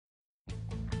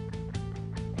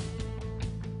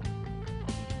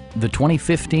the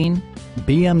 2015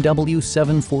 BMW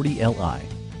 740 Li.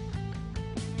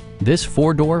 This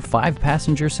four-door,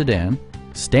 five-passenger sedan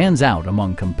stands out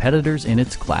among competitors in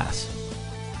its class.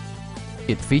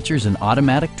 It features an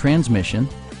automatic transmission,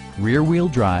 rear-wheel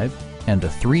drive, and a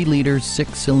 3-liter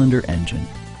six-cylinder engine.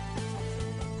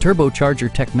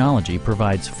 Turbocharger technology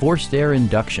provides forced air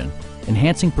induction,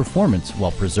 enhancing performance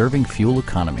while preserving fuel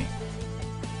economy.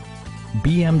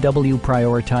 BMW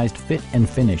prioritized fit and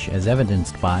finish as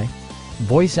evidenced by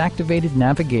voice-activated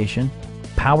navigation,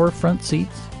 power front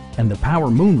seats, and the power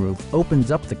moonroof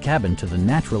opens up the cabin to the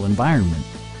natural environment.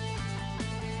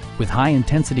 With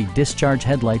high-intensity discharge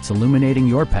headlights illuminating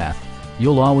your path,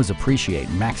 you'll always appreciate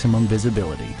maximum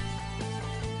visibility.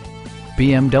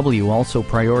 BMW also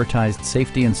prioritized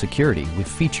safety and security with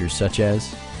features such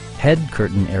as head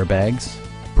curtain airbags,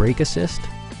 brake assist,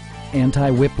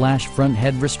 anti-whiplash front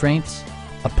head restraints,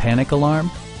 a panic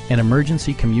alarm, an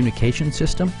emergency communication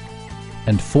system,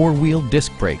 and four-wheel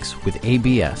disc brakes with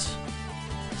ABS.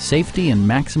 Safety and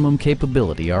maximum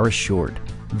capability are assured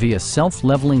via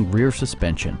self-leveling rear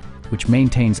suspension, which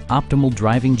maintains optimal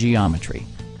driving geometry.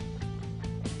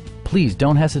 Please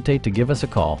don't hesitate to give us a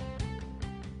call.